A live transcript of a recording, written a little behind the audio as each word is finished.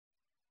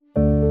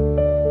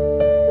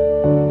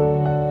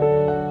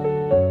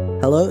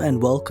Hello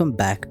and welcome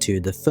back to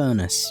The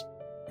Furnace.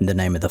 In the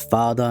name of the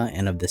Father,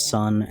 and of the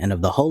Son, and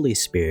of the Holy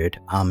Spirit.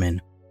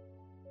 Amen.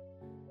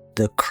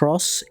 The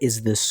cross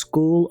is the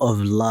school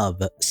of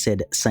love,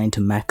 said Saint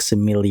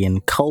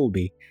Maximilian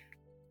Kolbe.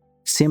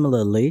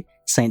 Similarly,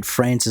 Saint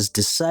Francis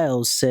de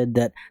Sales said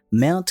that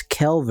Mount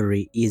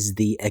Calvary is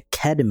the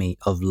academy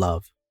of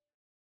love.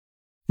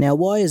 Now,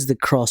 why is the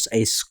cross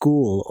a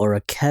school or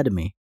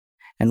academy?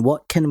 And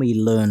what can we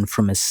learn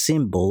from a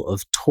symbol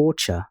of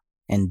torture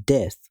and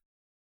death?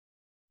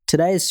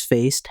 Today's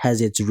feast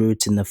has its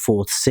roots in the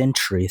 4th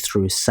century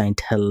through Saint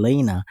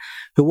Helena,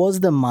 who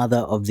was the mother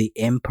of the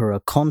Emperor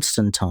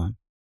Constantine.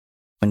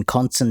 When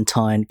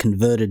Constantine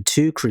converted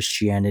to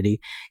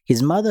Christianity,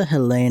 his mother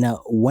Helena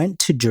went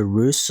to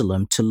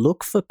Jerusalem to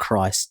look for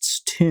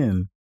Christ's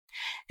tomb.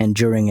 And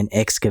during an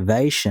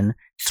excavation,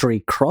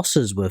 3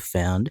 crosses were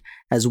found,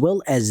 as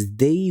well as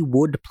the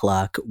wood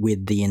plaque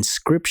with the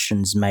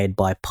inscriptions made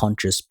by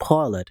Pontius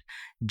Pilate,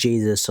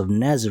 Jesus of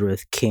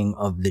Nazareth, King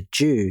of the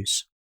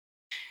Jews.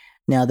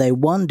 Now they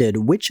wondered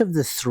which of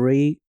the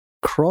 3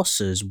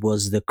 crosses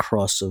was the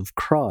cross of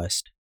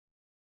Christ.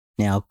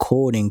 Now,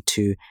 according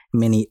to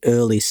many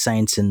early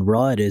saints and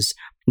writers,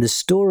 the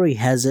story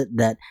has it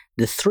that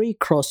the 3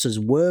 crosses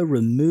were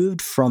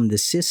removed from the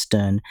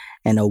cistern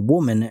and a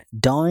woman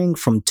dying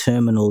from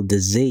terminal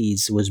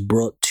disease was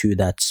brought to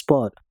that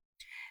spot.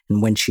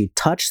 And when she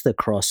touched the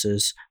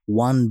crosses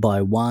one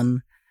by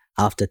one,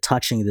 after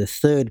touching the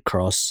 3rd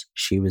cross,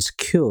 she was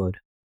cured.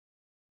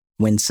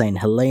 When Saint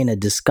Helena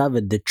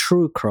discovered the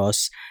true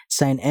cross,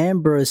 Saint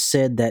Ambrose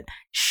said that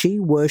she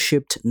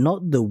worshipped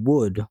not the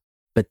wood,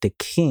 but the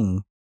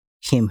king,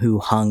 him who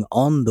hung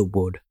on the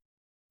wood.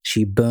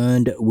 She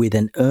burned with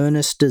an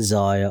earnest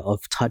desire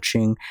of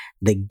touching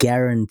the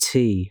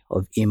guarantee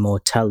of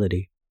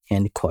immortality.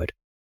 End quote.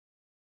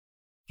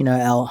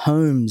 Our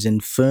homes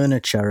and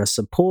furniture are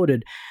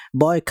supported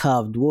by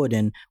carved wood,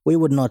 and we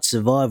would not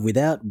survive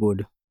without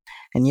wood.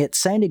 And yet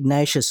Saint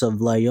Ignatius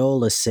of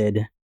Loyola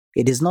said,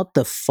 "It is not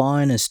the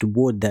finest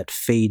wood that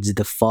feeds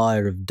the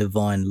fire of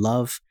divine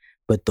love,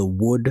 but the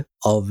wood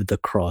of the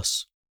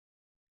cross."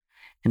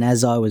 And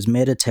as I was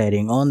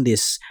meditating on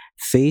this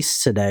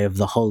feast today of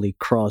the Holy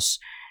Cross,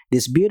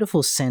 this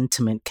beautiful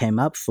sentiment came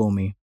up for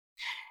me.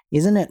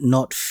 Isn't it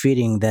not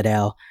fitting that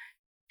our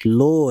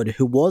Lord,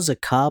 who was a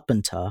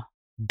carpenter,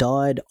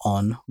 died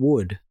on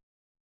wood?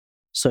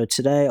 So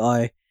today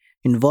I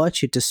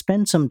invite you to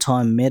spend some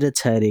time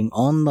meditating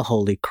on the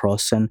Holy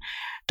Cross, and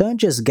don't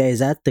just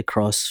gaze at the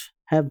cross.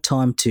 Have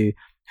time to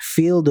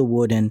feel the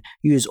wood and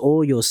use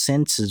all your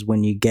senses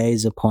when you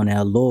gaze upon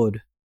our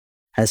Lord.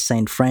 As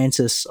Saint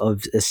Francis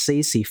of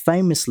Assisi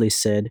famously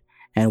said,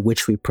 and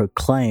which we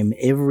proclaim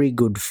every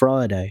Good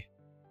Friday,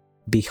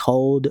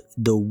 "Behold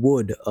the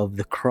wood of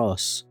the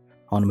cross,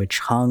 on which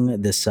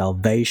hung the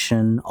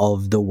salvation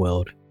of the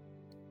world."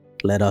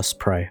 Let us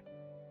pray.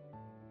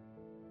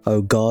 O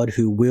God,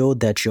 who willed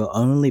that your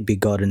only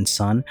begotten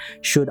Son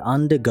should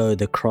undergo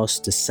the cross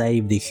to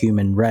save the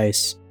human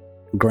race,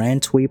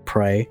 grant, we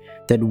pray,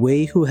 that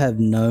we who have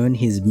known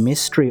his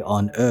mystery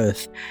on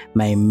earth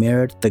may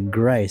merit the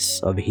grace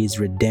of his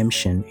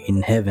redemption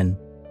in heaven.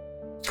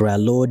 Through our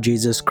Lord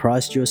Jesus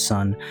Christ, your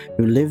Son,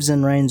 who lives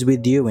and reigns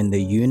with you in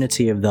the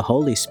unity of the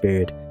Holy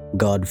Spirit,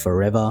 God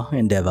forever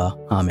and ever.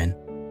 Amen.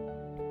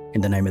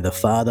 In the name of the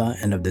Father,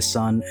 and of the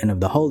Son, and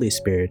of the Holy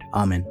Spirit.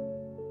 Amen.